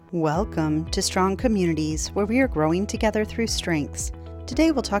Welcome to Strong Communities, where we are growing together through strengths.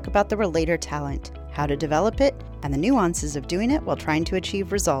 Today we'll talk about the relator talent, how to develop it, and the nuances of doing it while trying to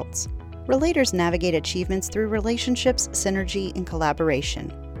achieve results. Relators navigate achievements through relationships, synergy, and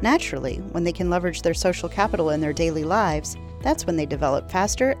collaboration. Naturally, when they can leverage their social capital in their daily lives, that's when they develop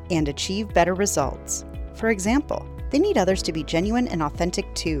faster and achieve better results. For example, they need others to be genuine and authentic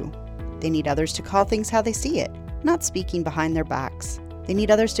too. They need others to call things how they see it, not speaking behind their backs. They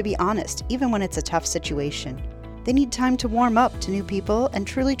need others to be honest, even when it's a tough situation. They need time to warm up to new people and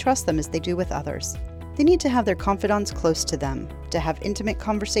truly trust them as they do with others. They need to have their confidants close to them, to have intimate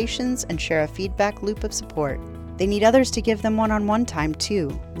conversations and share a feedback loop of support. They need others to give them one-on-one time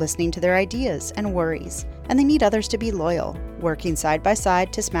too, listening to their ideas and worries. And they need others to be loyal, working side by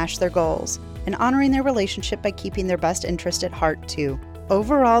side to smash their goals, and honoring their relationship by keeping their best interest at heart too.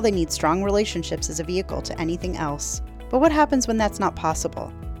 Overall, they need strong relationships as a vehicle to anything else. But what happens when that's not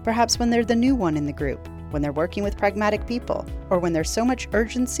possible? Perhaps when they're the new one in the group, when they're working with pragmatic people, or when there's so much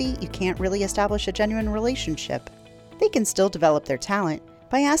urgency you can't really establish a genuine relationship. They can still develop their talent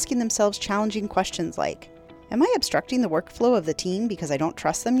by asking themselves challenging questions like, am I obstructing the workflow of the team because I don't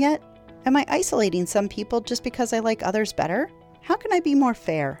trust them yet? Am I isolating some people just because I like others better? How can I be more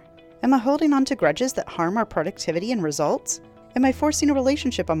fair? Am I holding on to grudges that harm our productivity and results? Am I forcing a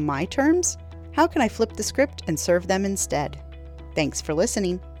relationship on my terms? How can I flip the script and serve them instead? Thanks for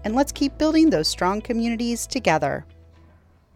listening, and let's keep building those strong communities together.